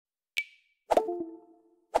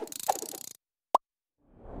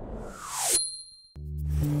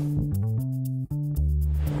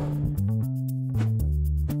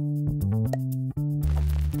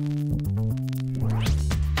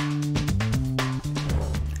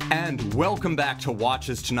And welcome back to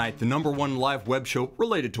Watches Tonight, the #1 live web show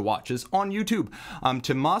related to watches on YouTube. I'm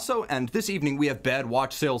Tim Mosso, and this evening we have bad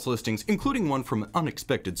watch sales listings, including one from an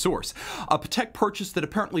unexpected source. A Patek purchase that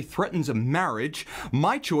apparently threatens a marriage,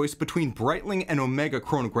 my choice between Breitling and Omega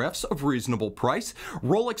chronographs of reasonable price,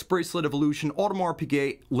 Rolex bracelet evolution, Audemars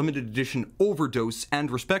Piguet limited edition overdose, and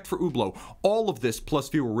respect for Hublot. All of this plus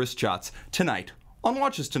fewer wrist shots tonight on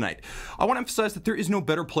Watches Tonight. I want to emphasize that there is no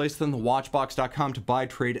better place than thewatchbox.com to buy,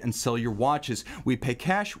 trade, and sell your watches. We pay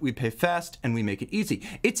cash, we pay fast, and we make it easy.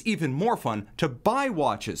 It's even more fun to buy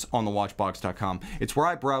watches on thewatchbox.com. It's where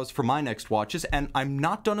I browse for my next watches, and I'm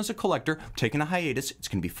not done as a collector. I'm taking a hiatus. It's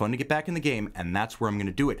going to be fun to get back in the game, and that's where I'm going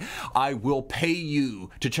to do it. I will pay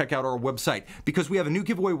you to check out our website because we have a new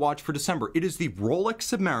giveaway watch for December. It is the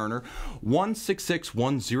Rolex Submariner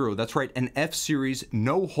 16610. That's right, an F-Series,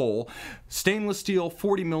 no hole, stainless steel,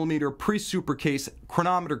 40mm pre-super case,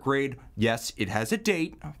 chronometer grade. Yes, it has a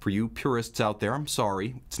date. For you purists out there, I'm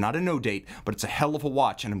sorry. It's not a no date, but it's a hell of a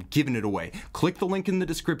watch, and I'm giving it away. Click the link in the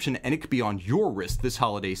description, and it could be on your wrist this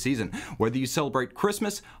holiday season. Whether you celebrate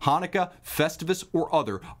Christmas, Hanukkah, Festivus, or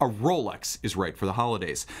other, a Rolex is right for the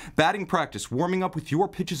holidays. Batting practice, warming up with your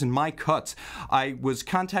pitches and my cuts. I was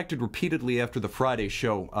contacted repeatedly after the Friday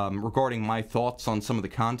show regarding my thoughts on some of the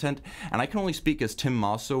content, and I can only speak as Tim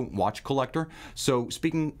Mosso, watch collector. So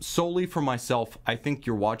speaking solely for myself, I think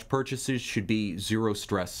your watch purchases should be zero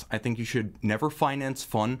stress. I think you should never finance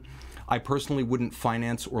fun. I personally wouldn't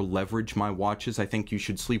finance or leverage my watches. I think you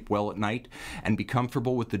should sleep well at night and be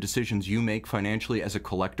comfortable with the decisions you make financially as a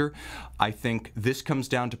collector. I think this comes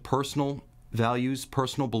down to personal values,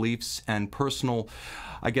 personal beliefs, and personal,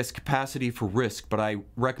 I guess, capacity for risk. But I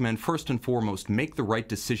recommend first and foremost, make the right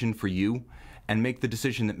decision for you and make the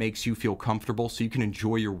decision that makes you feel comfortable so you can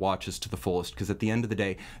enjoy your watches to the fullest, because at the end of the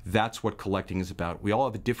day, that's what collecting is about. We all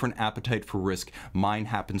have a different appetite for risk. Mine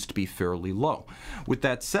happens to be fairly low. With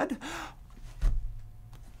that said,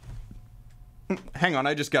 hang on,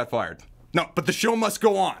 I just got fired. No, but the show must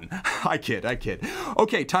go on. I kid.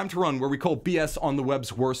 Okay, time to run, where we call BS on the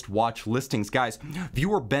web's worst watch listings. Guys,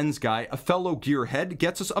 viewer Ben's Guy, a fellow gearhead,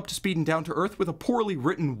 gets us up to speed and down to earth with a poorly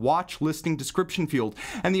written watch listing description field,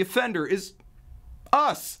 and the offender is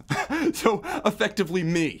us. So effectively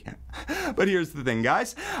me. But here's the thing,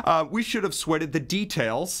 guys. We should have sweated the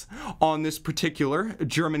details on this particular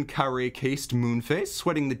German carré-cased moonface.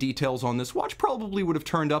 Sweating the details on this watch probably would have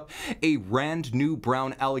turned up a brand new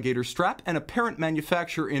brown alligator strap and a parent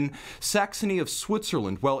manufacturer in Saxony of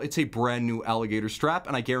Switzerland. Well, it's a brand new alligator strap,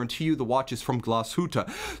 and I guarantee you the watch is from Glashütte.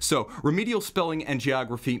 So remedial spelling and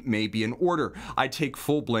geography may be in order. I take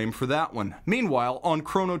full blame for that one. Meanwhile, on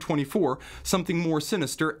Chrono 24, something more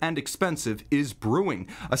sinister and expensive is brewing.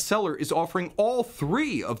 A seller is offering all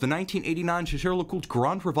three of the 1989 Jaeger-LeCoultre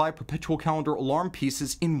Grand Reveil Perpetual Calendar alarm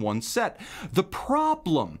pieces in one set. The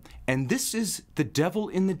problem, and this is the devil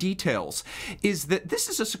in the details, is that this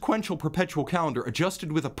is a sequential perpetual calendar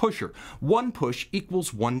adjusted with a pusher. One push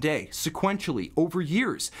equals 1 day, sequentially, over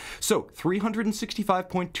years. So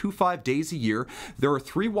 365.25 days a year. There are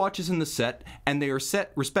 3 watches in the set, and they are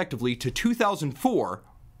set respectively to 2004,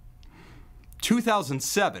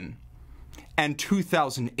 2007, and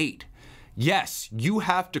 2008. Yes, you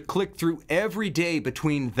have to click through every day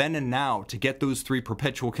between then and now to get those 3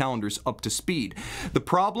 perpetual calendars up to speed. The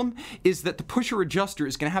problem is that the pusher adjuster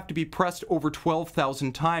is going to have to be pressed over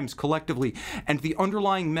 12,000 times collectively, and the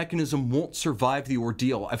underlying mechanism won't survive the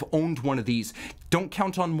ordeal. I've owned one of these. Don't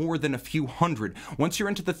count on more than a few hundred. Once you're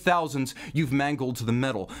into the thousands, you've mangled the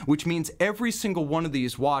metal, which means every single one of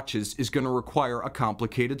these watches is going to require a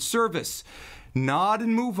complicated service. Nod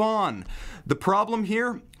and move on. The problem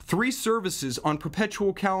here? 3 services on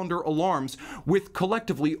perpetual calendar alarms with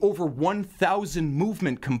collectively over 1,000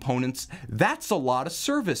 movement components. That's a lot of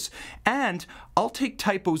service. And I'll take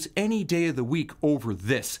typos any day of the week over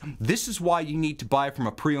this. This is why you need to buy from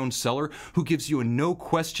a pre-owned seller who gives you a no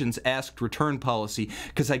questions asked return policy,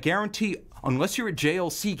 because I guarantee, unless you're a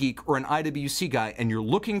JLC geek or an IWC guy and you're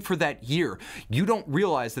looking for that year, you don't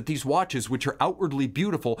realize that these watches, which are outwardly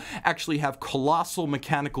beautiful, actually have colossal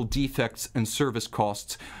mechanical defects and service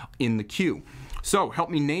costs in the queue. So, help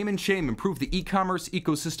me name and shame improve the e-commerce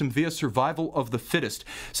ecosystem via survival of the fittest.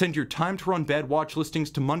 Send your time to run bad watch listings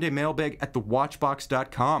to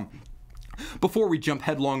mondaymailbag@thewatchbox.com. Before we jump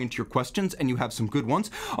headlong into your questions, and you have some good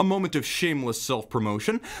ones, a moment of shameless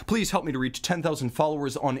self-promotion. Please help me to reach 10,000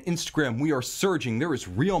 followers on Instagram. We are surging. There is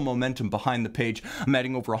real momentum behind the page. I'm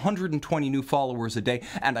adding over 120 new followers a day,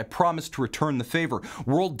 and I promise to return the favor.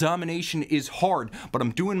 World domination is hard, but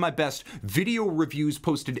I'm doing my best. Video reviews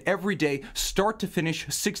posted every day, start to finish,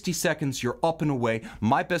 60 seconds, you're up and away.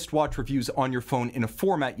 My best watch reviews on your phone in a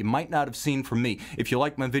format you might not have seen from me. If you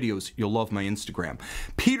like my videos, you'll love my Instagram.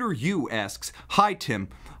 Peter Yu asks, "Hi Tim,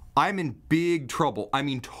 I'm in big trouble. I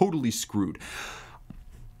mean totally screwed.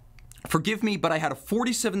 Forgive me, but I had a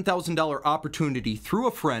 $47,000 opportunity through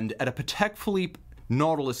a friend at a Patek Philippe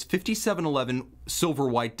Nautilus 5711 silver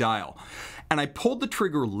white dial. And I pulled the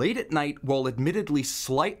trigger late at night while admittedly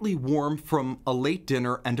slightly warm from a late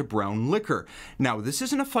dinner and a brown liquor. Now, this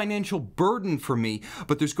isn't a financial burden for me,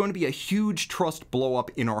 but there's going to be a huge trust blow up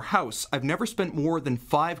in our house. I've never spent more than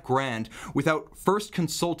 $5,000 without first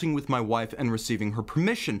consulting with my wife and receiving her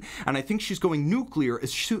permission. And I think she's going nuclear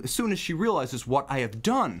as soon as she realizes what I have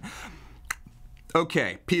done."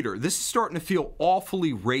 Okay, Peter, this is starting to feel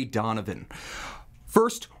awfully Ray Donovan.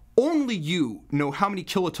 First, only you know how many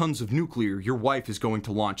kilotons of nuclear your wife is going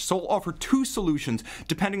to launch, so I'll offer two solutions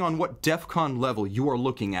depending on what DEFCON level you are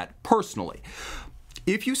looking at personally.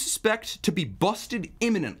 If you suspect to be busted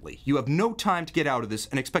imminently, you have no time to get out of this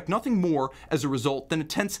and expect nothing more as a result than a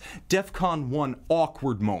tense DEFCON 1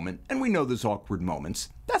 awkward moment. And we know there's awkward moments.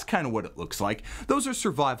 That's kind of what it looks like. Those are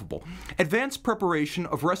survivable. Advanced preparation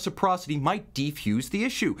of reciprocity might defuse the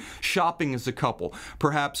issue. Shopping as a couple,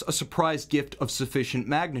 perhaps a surprise gift of sufficient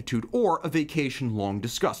magnitude, or a vacation long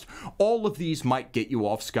discussed. All of these might get you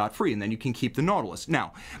off scot-free, and then you can keep the Nautilus.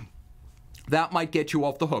 Now, that might get you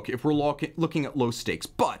off the hook if we're looking at low stakes.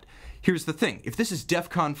 But here's the thing. If this is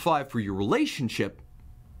DEFCON 5 for your relationship,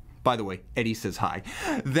 by the way, Eddie says hi,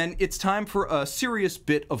 then it's time for a serious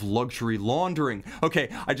bit of luxury laundering. Okay,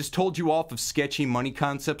 I just told you off of sketchy money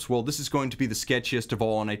concepts. Well, this is going to be the sketchiest of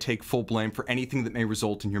all, and I take full blame for anything that may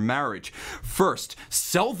result in your marriage. First,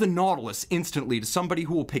 sell the Nautilus instantly to somebody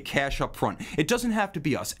who will pay cash up front. It doesn't have to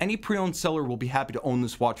be us. Any pre-owned seller will be happy to own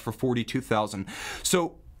this watch for $42,000.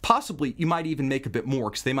 So possibly you might even make a bit more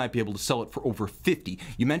because they might be able to sell it for over 50.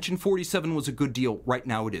 You mentioned 47 was a good deal. Right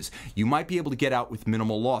now it is. You might be able to get out with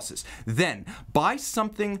minimal losses. Then buy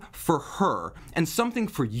something for her and something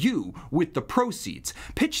for you with the proceeds.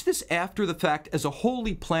 Pitch this after the fact as a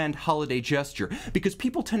wholly planned holiday gesture because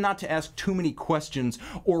people tend not to ask too many questions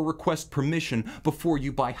or request permission before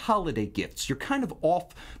you buy holiday gifts. You're kind of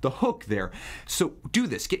off the hook there. So do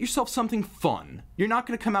this. Get yourself something fun. You're not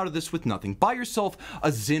going to come out of this with nothing. Buy yourself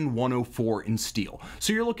a Zin 104 in steel.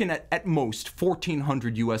 So you're looking at most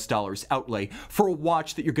 $1,400 US outlay for a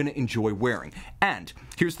watch that you're going to enjoy wearing. And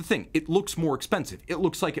here's the thing, it looks more expensive. It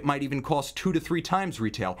looks like it might even cost 2 to 3 times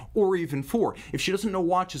retail, or even 4. If she doesn't know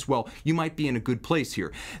watches well, you might be in a good place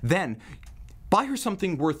here. Then buy her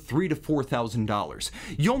something worth $3,000 to $4,000.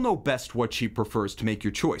 You'll know best what she prefers to make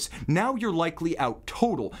your choice. Now you're likely out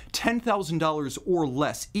total $10,000 or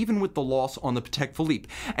less, even with the loss on the Patek Philippe,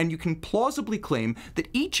 and you can plausibly claim that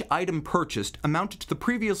each item purchased amounted to the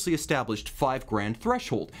previously established $5,000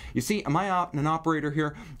 threshold. You see, am I an operator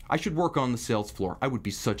here? I should work on the sales floor. I would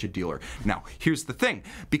be such a dealer. Now, here's the thing.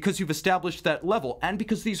 Because you've established that level, and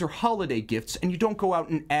because these are holiday gifts, and you don't go out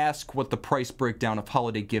and ask what the price breakdown of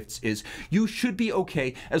holiday gifts is, you should be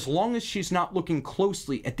okay as long as she's not looking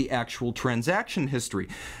closely at the actual transaction history.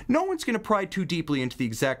 No one's going to pry too deeply into the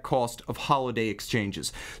exact cost of holiday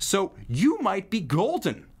exchanges, so you might be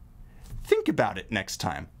golden. Think about it next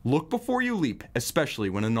time. Look before you leap, especially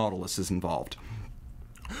when a Nautilus is involved.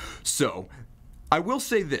 So, I will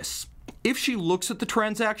say this. If she looks at the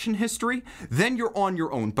transaction history, then you're on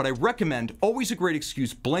your own, but I recommend, always a great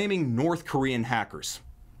excuse, blaming North Korean hackers.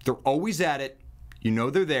 They're always at it. You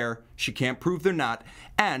know they're there, she can't prove they're not,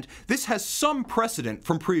 and this has some precedent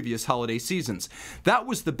from previous holiday seasons. That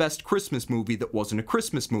was the best Christmas movie that wasn't a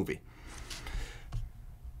Christmas movie.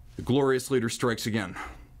 The glorious leader strikes again.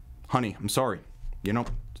 Honey, I'm sorry. You know,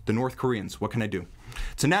 the North Koreans, what can I do?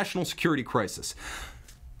 It's a national security crisis.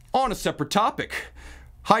 On a separate topic.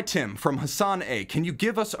 Hi Tim, from Hassan A. Can you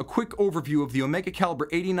give us a quick overview of the Omega Caliber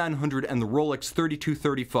 8900 and the Rolex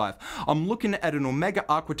 3235? I'm looking at an Omega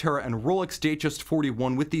Aquaterra and a Rolex Datejust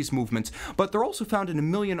 41 with these movements, but they're also found in a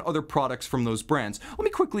million other products from those brands. Let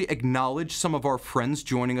me quickly acknowledge some of our friends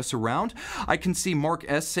joining us around. I can see Mark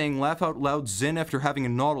S. saying, laugh out loud, Zin after having a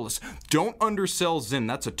Nautilus. Don't undersell Zin,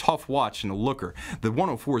 that's a tough watch and a looker. The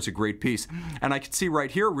 104 is a great piece. And I can see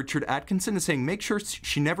right here, Richard Atkinson is saying, make sure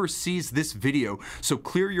she never sees this video, so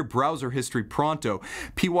clear your browser history pronto.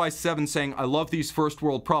 PY7 saying, I love these first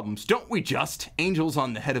world problems. Don't we just? Angels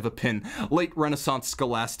on the head of a pin. Late Renaissance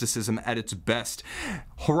scholasticism at its best.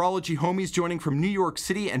 Horology homies joining from New York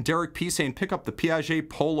City, and Derek P saying, pick up the Piaget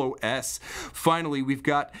Polo S. Finally, we've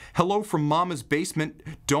got hello from Mama's Basement,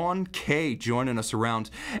 Dawn K joining us around,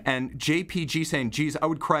 and JPG saying, geez, I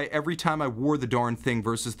would cry every time I wore the darn thing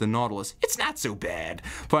versus the Nautilus. It's not so bad.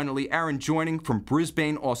 Finally, Aaron joining from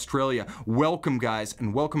Brisbane, Australia. Welcome, guys,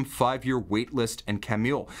 and welcome 5-year waitlist and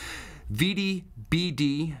Camille. VDBDG,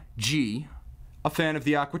 a fan of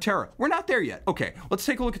the Aquaterra. We're not there yet. Okay, let's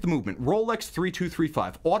take a look at the movement. Rolex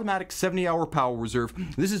 3235, automatic 70-hour power reserve.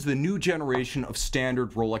 This is the new generation of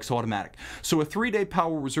standard Rolex automatic. So a 3-day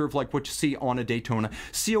power reserve like what you see on a Daytona,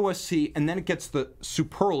 COSC, and then it gets the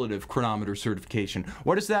superlative chronometer certification.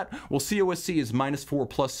 What is that? Well, COSC is -4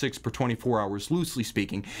 +6 per 24 hours, loosely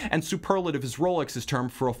speaking, and superlative is Rolex's term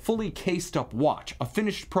for a fully cased up watch, a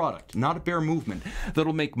finished product, not a bare movement,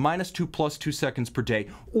 that'll make -2 +2 seconds per day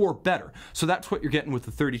or better. So that's what you're getting with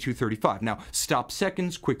the 3235. Now, stop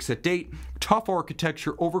seconds, quick set date, tough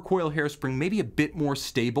architecture, overcoil hairspring, maybe a bit more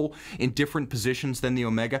stable in different positions than the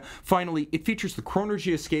Omega. Finally, it features the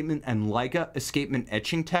Chronergy escapement and Liga escapement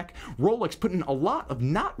etching tech. Rolex put in a lot of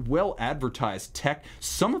not well advertised tech,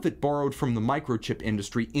 some of it borrowed from the microchip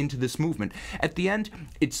industry, into this movement. At the end,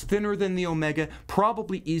 it's thinner than the Omega,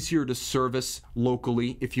 probably easier to service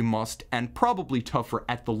locally if you must, and probably tougher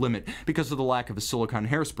at the limit because of the lack of a silicone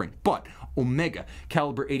hairspring. But Omega,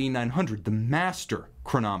 caliber 8900, the master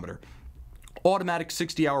chronometer. Automatic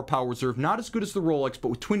 60-hour power reserve, not as good as the Rolex, but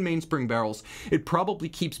with twin mainspring barrels, it probably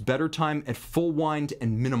keeps better time at full wind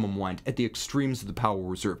and minimum wind, at the extremes of the power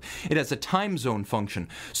reserve. It has a time zone function,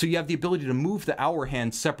 so you have the ability to move the hour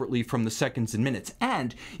hand separately from the seconds and minutes,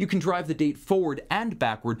 and you can drive the date forward and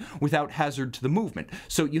backward without hazard to the movement.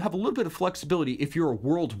 So you have a little bit of flexibility if you're a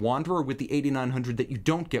world wanderer with the 8900 that you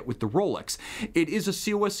don't get with the Rolex. It is a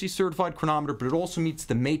COSC certified chronometer, but it also meets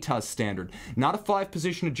the METAS standard. Not a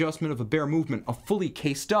 5-position adjustment of a bare movement, a fully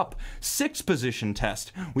cased up 6-position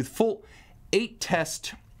test with full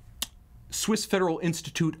 8-test Swiss Federal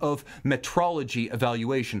Institute of Metrology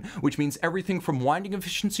evaluation, which means everything from winding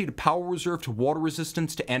efficiency to power reserve to water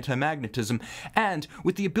resistance to anti-magnetism, and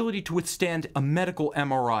with the ability to withstand a medical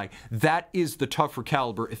MRI. That is the tougher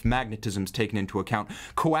caliber if magnetism is taken into account.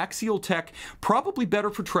 Coaxial tech, probably better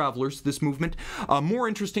for travelers, this movement. More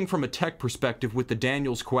interesting from a tech perspective with the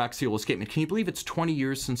Daniels coaxial escapement. Can you believe it's 20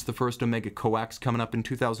 years since the first Omega coax coming up in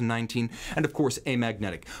 2019? And of course,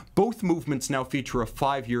 amagnetic. Both movements now feature a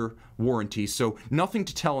 5-year warranty, so nothing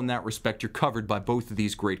to tell in that respect. You're covered by both of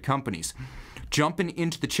these great companies. Jumping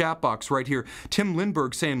into the chat box right here, Tim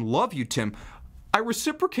Lindbergh saying, love you, Tim. I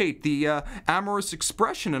reciprocate the amorous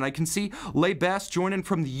expression, and I can see Leigh Bass joining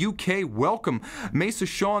from the UK. Welcome. Mesa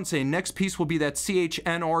Sean saying, next piece will be that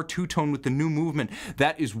CHNR two-tone with the new movement.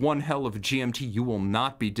 That is one hell of a GMT. You will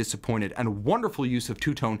not be disappointed. And a wonderful use of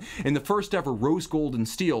two-tone in the first ever rose gold and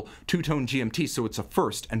steel two-tone GMT. So it's a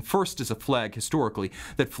first, and first is a flag historically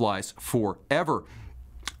that flies forever.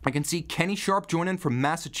 I can see Kenny Sharp joining from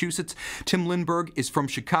Massachusetts. Tim Lindbergh is from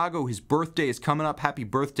Chicago. His birthday is coming up. Happy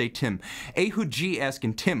birthday, Tim. Ehud G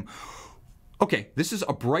asking, Tim, okay, this is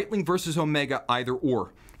a Breitling versus Omega either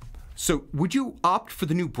or. So would you opt for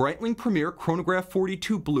the new Breitling Premier Chronograph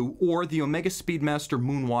 42 Blue or the Omega Speedmaster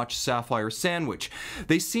Moonwatch Sapphire Sandwich?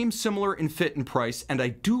 They seem similar in fit and price, and I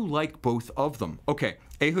do like both of them. Okay,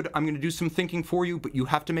 Ehud, I'm going to do some thinking for you, but you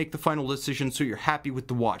have to make the final decision so you're happy with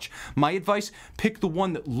the watch. My advice, pick the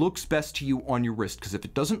one that looks best to you on your wrist, because if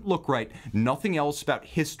it doesn't look right, nothing else about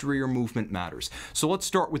history or movement matters. So let's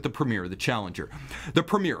start with the Premier, the Challenger. The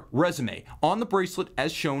Premier, resume, on the bracelet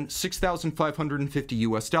as shown, $6,550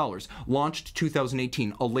 US. Launched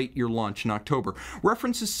 2018, a late year launch in October.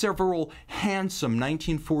 References several handsome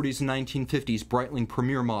 1940s and 1950s Breitling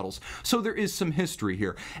Premier models, so there is some history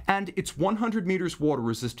here. And it's 100 meters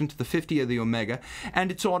water resistant to the 50 of the Omega,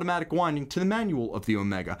 and it's automatic winding to the manual of the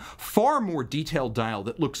Omega. Far more detailed dial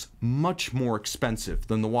that looks much more expensive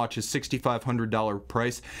than the watch's $6,500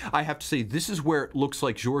 price. I have to say, this is where it looks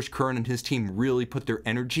like Georges Kern and his team really put their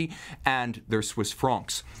energy and their Swiss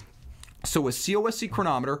francs. So a COSC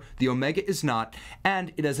chronometer, the Omega is not,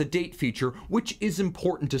 and it has a date feature, which is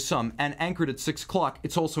important to some, and anchored at 6 o'clock,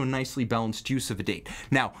 it's also a nicely balanced use of a date.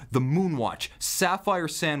 Now, the Moonwatch, Sapphire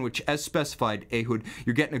Sandwich, as specified, Ehud,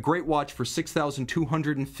 you're getting a great watch for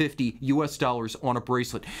 $6,250 US on a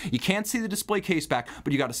bracelet. You can't see the display case back,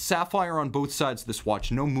 but you got a sapphire on both sides of this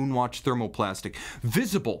watch, no Moonwatch thermoplastic.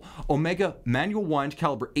 Visible, Omega manual wind,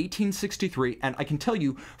 caliber 1863, and I can tell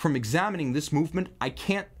you, from examining this movement, I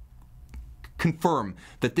can't confirm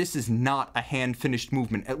that this is not a hand-finished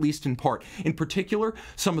movement, at least in part. In particular,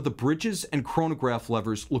 some of the bridges and chronograph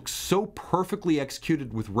levers look so perfectly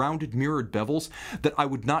executed with rounded mirrored bevels that I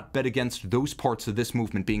would not bet against those parts of this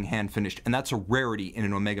movement being hand-finished, and that's a rarity in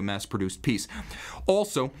an Omega mass-produced piece.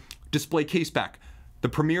 Also, display case back. The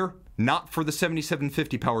Premier, not for the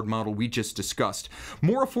 7750 powered model we just discussed.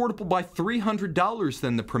 More affordable by $300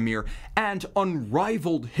 than the Premier, and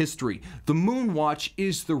unrivaled history. The Moonwatch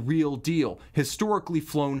is the real deal. Historically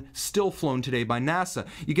flown, still flown today by NASA.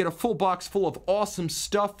 You get a full box full of awesome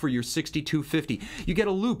stuff for your 6250. You get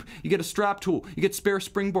a loop, you get a strap tool, you get spare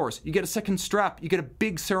spring bars, you get a second strap, you get a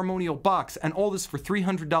big ceremonial box, and all this for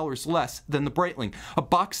 $300 less than the Breitling. A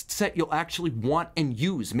boxed set you'll actually want and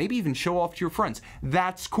use, maybe even show off to your friends.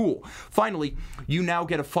 That's cool. Finally, you now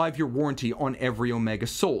get a 5-year warranty on every Omega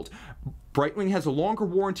sold. Breitling has a longer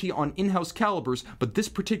warranty on in-house calibers, but this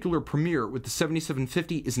particular Premier with the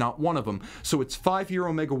 7750 is not one of them. So it's 5-year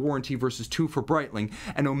Omega warranty versus 2 for Breitling,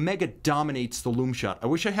 and Omega dominates the loom shot. I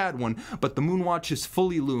wish I had one, but the Moonwatch is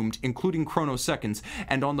fully loomed, including chrono seconds,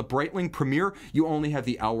 and on the Breitling Premier, you only have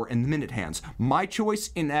the hour and the minute hands. My choice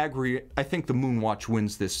in aggregate, I think the Moonwatch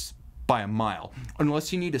wins this by a mile.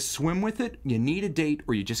 Unless you need to swim with it, you need a date,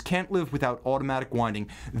 or you just can't live without automatic winding,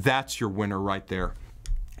 that's your winner right there.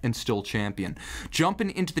 And still champion. Jumping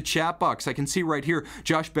into the chat box, I can see right here,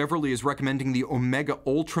 Josh Beverly is recommending the Omega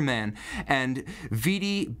Ultraman, and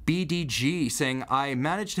VDBDG saying, I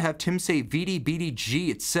managed to have Tim say VDBDG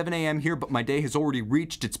at 7 a.m. here, but my day has already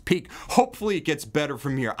reached its peak. Hopefully it gets better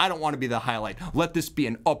from here. I don't want to be the highlight. Let this be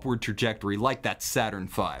an upward trajectory like that Saturn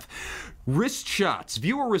V. Wrist shots,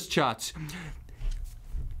 viewer wrist shots.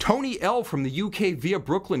 Tony L. from the UK via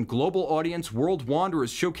Brooklyn, global audience, World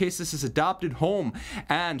Wanderers, showcases his adopted home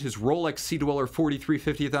and his Rolex Sea Dweller 43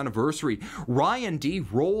 50th anniversary. Ryan D.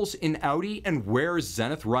 rolls in Audi and wears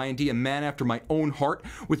Zenith. Ryan D., a man after my own heart,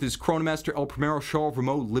 with his Chronomaster El Primero Charles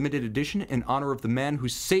Remo limited edition in honor of the man who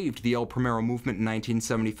saved the El Primero movement in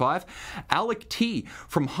 1975. Alec T.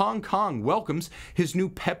 from Hong Kong welcomes his new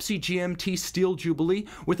Pepsi GMT Steel Jubilee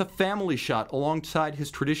with a family shot alongside his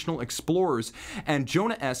traditional Explorers. And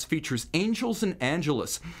Jonah S. features Angels and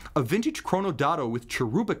Angelus, a vintage chronodato with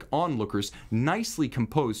cherubic onlookers, nicely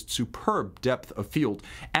composed, superb depth of field,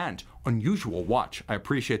 and unusual watch. I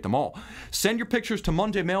appreciate them all. Send your pictures to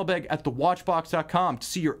mondaymailbag@thewatchbox.com to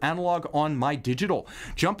see your analog on my digital.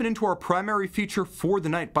 Jumping into our primary feature for the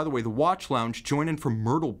night. By the way, the Watch Lounge, join in from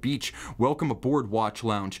Myrtle Beach. Welcome aboard, Watch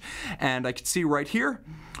Lounge. And I can see right here,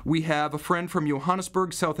 we have a friend from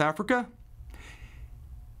Johannesburg, South Africa.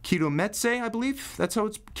 Kidometse, I believe. That's how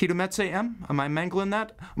it's Kidometse M. Am I mangling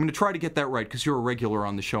that? I'm going to try to get that right because you're a regular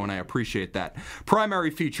on the show and I appreciate that. Primary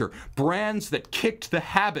feature, brands that kicked the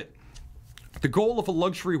habit. The goal of a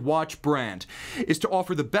luxury watch brand is to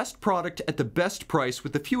offer the best product at the best price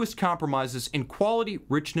with the fewest compromises in quality,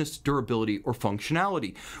 richness, durability, or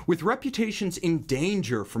functionality. With reputations in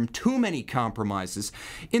danger from too many compromises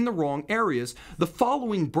in the wrong areas, the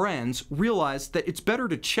following brands realize that it's better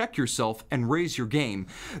to check yourself and raise your game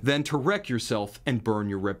than to wreck yourself and burn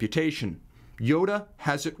your reputation. Yoda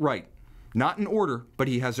has it right. Not in order, but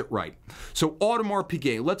he has it right. So Audemars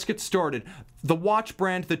Piguet, let's get started. The watch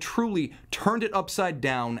brand that truly turned it upside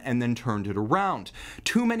down and then turned it around.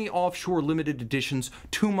 Too many offshore limited editions,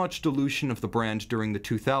 too much dilution of the brand during the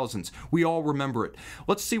 2000s. We all remember it.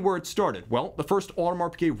 Let's see where it started. Well, the first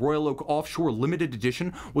Audemars Piguet Royal Oak Offshore limited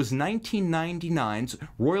edition was 1999's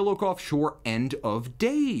Royal Oak Offshore End of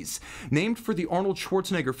Days. Named for the Arnold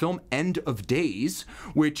Schwarzenegger film End of Days,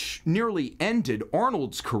 which nearly ended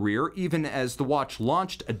Arnold's career even as the watch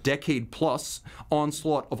launched a decade-plus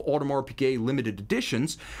onslaught of Audemars Piguet limited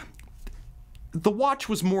editions. The watch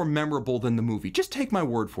was more memorable than the movie. Just take my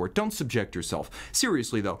word for it. Don't subject yourself.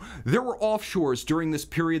 Seriously, though, there were offshores during this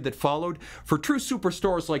period that followed for true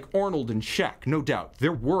superstars like Arnold and Shaq, no doubt.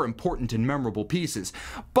 There were important and memorable pieces,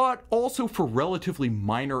 but also for relatively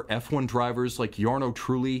minor F1 drivers like Jarno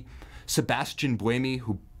Trulli, Sebastian Buemi,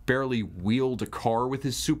 who barely wheeled a car with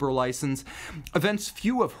his super license, events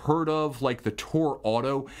few have heard of like the Tour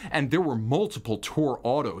Auto, and there were multiple Tour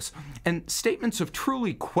Autos, and statements of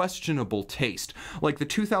truly questionable taste like the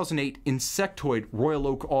 2008 insectoid Royal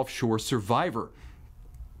Oak Offshore Survivor.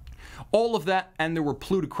 All of that, and there were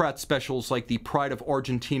plutocrat specials like the Pride of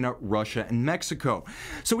Argentina, Russia, and Mexico.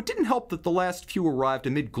 So it didn't help that the last few arrived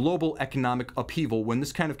amid global economic upheaval when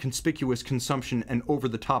this kind of conspicuous consumption and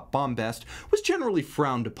over-the-top bombast was generally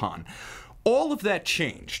frowned upon. All of that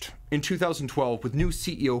changed in 2012 with new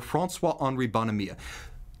CEO François-Henri Bonamia.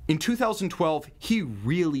 In 2012, he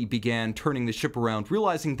really began turning the ship around,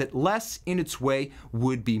 realizing that less in its way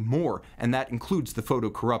would be more, and that includes the photo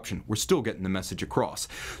corruption. We're still getting the message across.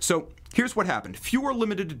 So here's what happened. Fewer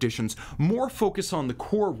limited editions, more focus on the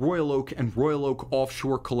core Royal Oak and Royal Oak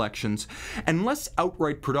offshore collections, and less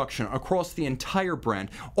outright production across the entire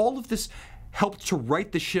brand. All of this helped to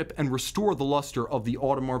right the ship and restore the luster of the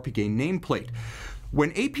Audemars Piguet nameplate.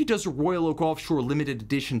 When AP does a Royal Oak Offshore limited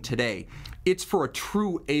edition today, it's for a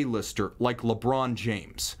true A-lister like LeBron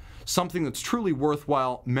James. Something that's truly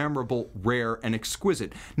worthwhile, memorable, rare, and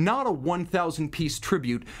exquisite. Not a 1,000-piece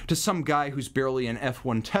tribute to some guy who's barely an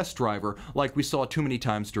F1 test driver like we saw too many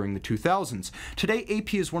times during the 2000s. Today,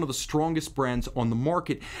 AP is one of the strongest brands on the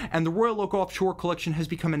market, and the Royal Oak Offshore collection has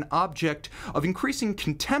become an object of increasing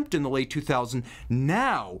contempt in the late 2000s.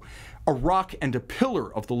 Now, a rock and a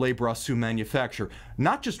pillar of the Le Brassus manufacture,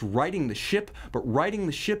 not just righting the ship, but righting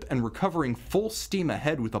the ship and recovering full steam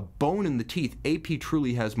ahead with a bone in the teeth. AP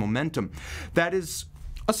truly has momentum. That is,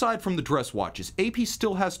 aside from the dress watches. AP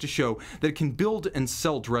still has to show that it can build and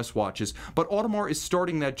sell dress watches, but Audemars is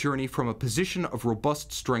starting that journey from a position of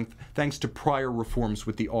robust strength thanks to prior reforms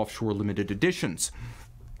with the offshore limited editions.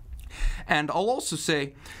 And I'll also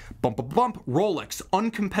say, bump a bump, Rolex,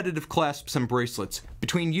 uncompetitive clasps and bracelets.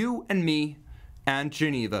 Between you and me and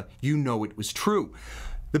Geneva, you know it was true.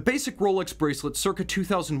 The basic Rolex bracelet circa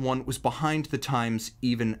 2001 was behind the times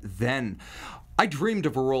even then. I dreamed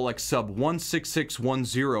of a Rolex sub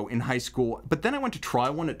 16610 in high school, but then I went to try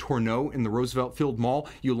one at Tourneau in the Roosevelt Field Mall.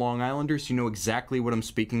 You Long Islanders, you know exactly what I'm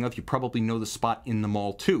speaking of. You probably know the spot in the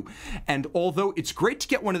mall too. And although it's great to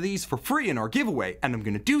get one of these for free in our giveaway, and I'm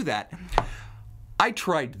going to do that, I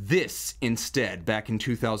tried this instead back in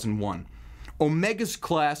 2001. Omega's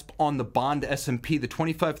clasp on the Bond SMP, the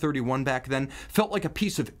 2531 back then, felt like a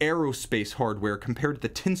piece of aerospace hardware compared to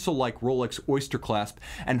the tinsel-like Rolex Oyster clasp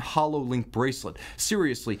and hollow link bracelet.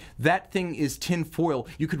 Seriously, that thing is tin foil.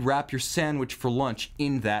 You could wrap your sandwich for lunch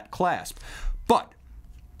in that clasp. But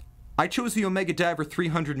I chose the Omega Diver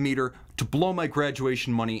 300 meter to blow my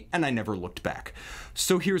graduation money, and I never looked back.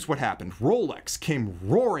 So here's what happened. Rolex came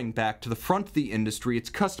roaring back to the front of the industry, its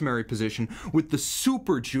customary position, with the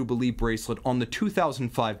Super Jubilee bracelet on the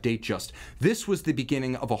 2005 date just. This was the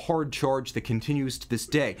beginning of a hard charge that continues to this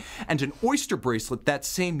day. And an Oyster bracelet that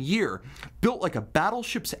same year, built like a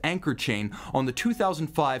battleship's anchor chain on the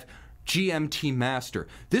 2005 GMT Master.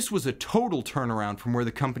 This was a total turnaround from where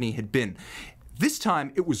the company had been. This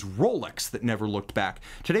time, it was Rolex that never looked back.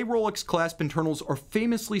 Today, Rolex clasp internals are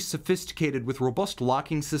famously sophisticated with robust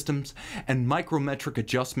locking systems and micrometric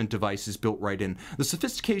adjustment devices built right in. The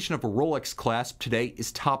sophistication of a Rolex clasp today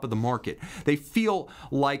is top of the market. They feel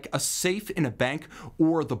like a safe in a bank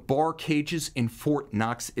or the bar cages in Fort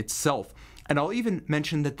Knox itself. And I'll even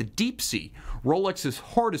mention that the Deep Sea, Rolex's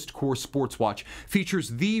hardest core sports watch, features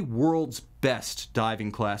the world's best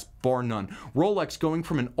diving clasp, bar none. Rolex going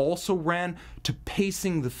from an also-ran to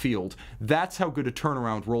pacing the field. That's how good a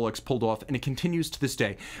turnaround Rolex pulled off, and it continues to this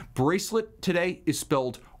day. Bracelet today is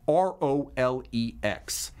spelled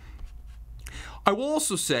R-O-L-E-X. I will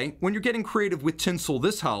also say, when you're getting creative with tinsel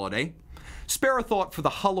this holiday, spare a thought for the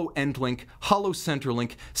hollow end link, hollow center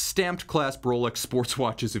link, stamped clasp Rolex sports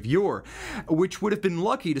watches of yore, which would have been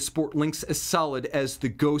lucky to sport links as solid as the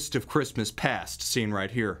Ghost of Christmas Past, seen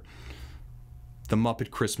right here. The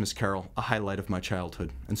Muppet Christmas Carol, a highlight of my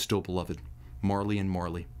childhood, and still beloved. Marley and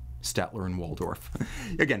Marley, Statler and Waldorf.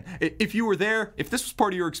 Again, if you were there, if this was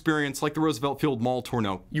part of your experience, like the Roosevelt Field Mall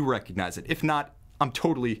Tourneau, you recognize it. If not, I'm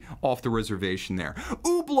totally off the reservation there.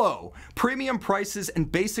 Hublot! Premium prices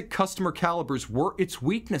and basic customer calibers were its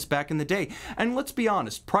weakness back in the day. And let's be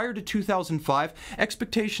honest, prior to 2005,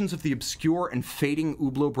 expectations of the obscure and fading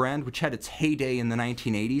Hublot brand, which had its heyday in the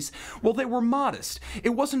 1980s, well, they were modest. It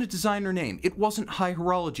wasn't a designer name, it wasn't high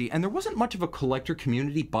horology, and there wasn't much of a collector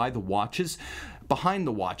community behind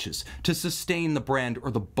the watches to sustain the brand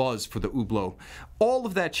or the buzz for the Hublot. All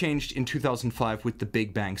of that changed in 2005 with the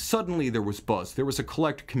Big Bang. Suddenly there was buzz, there was a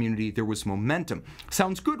collector community, there was momentum.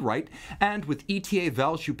 Sounds good, right? And with ETA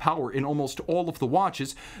value power in almost all of the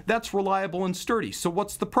watches, that's reliable and sturdy. So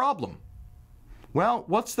what's the problem? Well,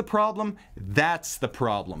 what's the problem? That's the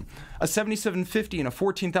problem. A $7,750 and a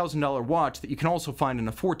 $14,000 watch that you can also find in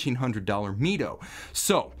a $1,400 Mito.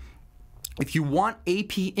 So, if you want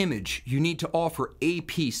AP image, you need to offer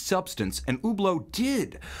AP substance, and Hublot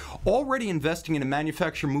did. Already investing in a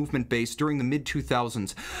manufacturer movement base during the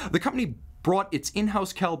mid-2000s, the company brought its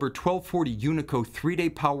in-house caliber 1240 Unico 3-day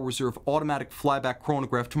power reserve automatic flyback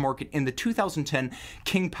chronograph to market in the 2010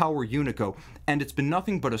 King Power Unico, and it's been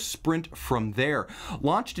nothing but a sprint from there.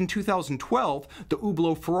 Launched in 2012, the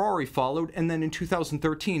Hublot Ferrari followed, and then in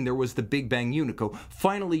 2013 there was the Big Bang Unico,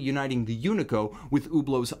 finally uniting the Unico with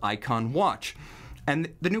Hublot's Icon watch.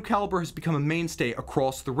 And the new caliber has become a mainstay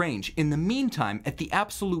across the range. In the meantime, at the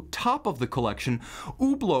absolute top of the collection,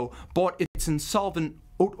 Hublot bought its insolvent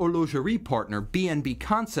haute horlogerie partner B&B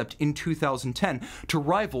Concept in 2010 to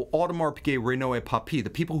rival Audemars Piguet, Renault et Papy,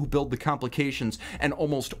 the people who build the complications and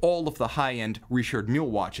almost all of the high-end Richard Mille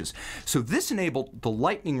watches. So this enabled the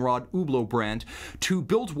lightning rod Hublot brand to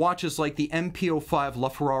build watches like the MP05 La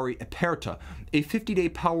Ferrari Aperta, a 50-day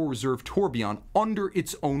power reserve tourbillon under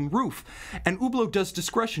its own roof. And Hublot does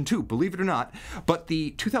discretion too, believe it or not, but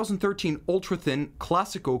the 2013 ultra-thin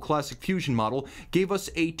Classico Classic Fusion model gave us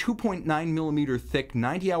a 2.9mm thick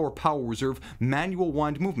 90-hour power reserve manual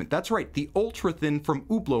wind movement. That's right, the ultra-thin from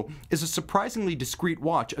Hublot is a surprisingly discreet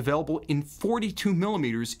watch available in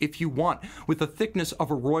 42mm if you want, with the thickness of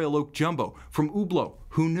a Royal Oak Jumbo from Hublot.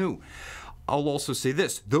 Who knew? I'll also say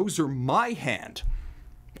this, those are my hand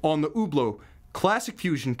on the Hublot Classic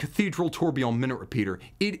Fusion Cathedral Tourbillon Minute Repeater.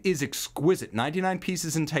 It is exquisite. 99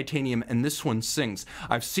 pieces in titanium, and this one sings.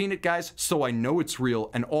 I've seen it, guys, so I know it's real,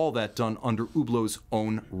 and all that done under Hublot's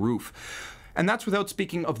own roof. And that's without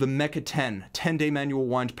speaking of the Mecha 10, 10-day manual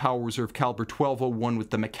wind power reserve caliber 1201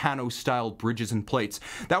 with the Meccano-styled bridges and plates.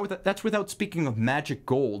 That's without speaking of Magic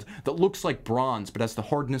Gold that looks like bronze but has the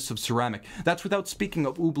hardness of ceramic. That's without speaking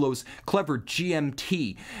of Hublot's clever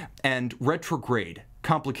GMT and retrograde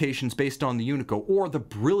complications based on the Unico, or the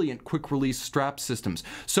brilliant quick-release strap systems.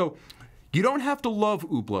 So you don't have to love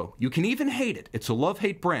Hublot. You can even hate it. It's a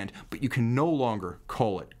love-hate brand, but you can no longer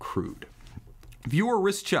call it crude. Viewer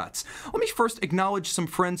wrist shots. Let me first acknowledge some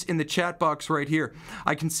friends in the chat box right here.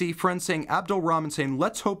 I can see friends saying, Abdul Rahman saying,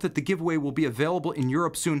 let's hope that the giveaway will be available in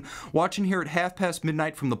Europe soon. Watching here at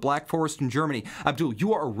midnight from the Black Forest in Germany. Abdul,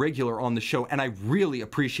 you are a regular on the show, and I really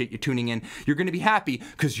appreciate you tuning in. You're going to be happy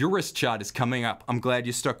because your wrist shot is coming up. I'm glad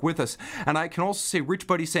you stuck with us. And I can also say, Rich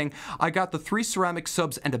Buddy saying, I got the 3 ceramic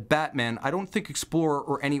subs and a Batman. I don't think Explorer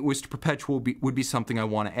or any Oyster Perpetual would be something I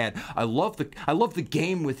want to add. I love the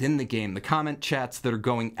game within the game. The comment chats that are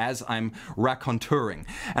going as I'm raconteuring.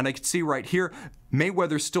 And I can see right here,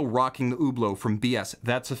 Mayweather's still rocking the Hublot from BS.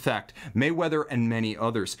 That's a fact. Mayweather and many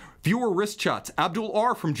others. Viewer wrist shots. Abdul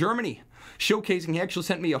R from Germany. Showcasing, he actually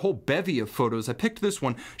sent me a whole bevy of photos. I picked this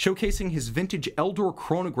one, showcasing his vintage Eldor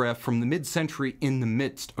chronograph from the mid-century in the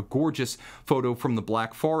midst. A gorgeous photo from the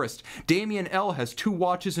Black Forest. Damien L has 2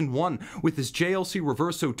 watches in one with his JLC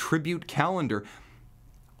Reverso tribute calendar.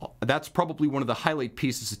 That's probably one of the highlight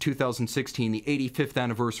pieces of 2016, the 85th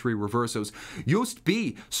anniversary Reversos. Yost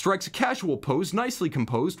B strikes a casual pose, nicely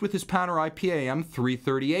composed, with his Panner IPAM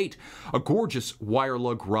 338. A gorgeous wire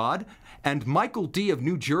lug rod. And Michael D of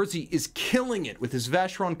New Jersey is killing it with his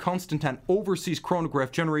Vacheron Constantin Overseas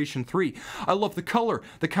Chronograph Generation 3. I love the color,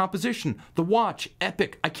 the composition, the watch,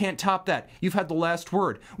 epic. I can't top that. You've had the last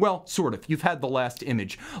word. Well, sort of. You've had the last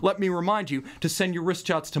image. Let me remind you to send your wrist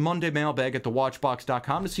shots to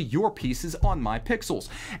mondaymailbag@thewatchbox.com to see your pieces on my pixels.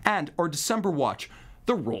 And our December watch,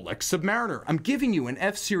 the Rolex Submariner. I'm giving you an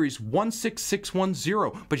F-Series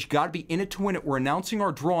 16610, but you gotta be in it to win it. We're announcing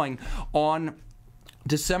our drawing on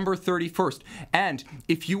December 31st. And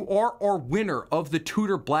if you are our winner of the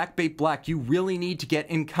Tudor Black Bait Black, you really need to get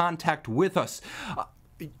in contact with us.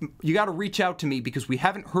 You got to reach out to me because we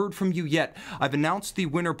haven't heard from you yet. I've announced the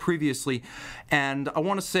winner previously, and I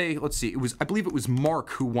want to say, let's see, I believe it was Mark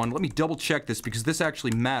who won. Let me double check this because this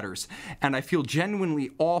actually matters, and I feel genuinely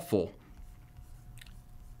awful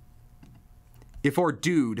if our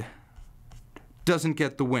dude doesn't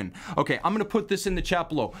get the win. Okay, I'm going to put this in the chat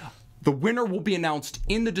below. The winner will be announced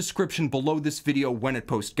in the description below this video when it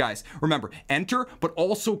posts. Guys, remember, enter, but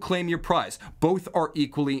also claim your prize. Both are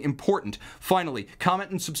equally important. Finally, comment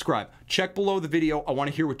and subscribe. Check below the video. I want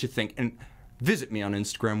to hear what you think. And visit me on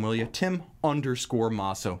Instagram, will you?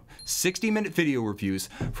 Tim_Mosso. 60-minute video reviews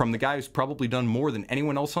from the guy who's probably done more than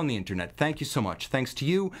anyone else on the internet. Thank you so much. Thanks to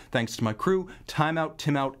you, thanks to my crew, Time Out,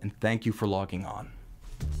 Tim Out, and thank you for logging on.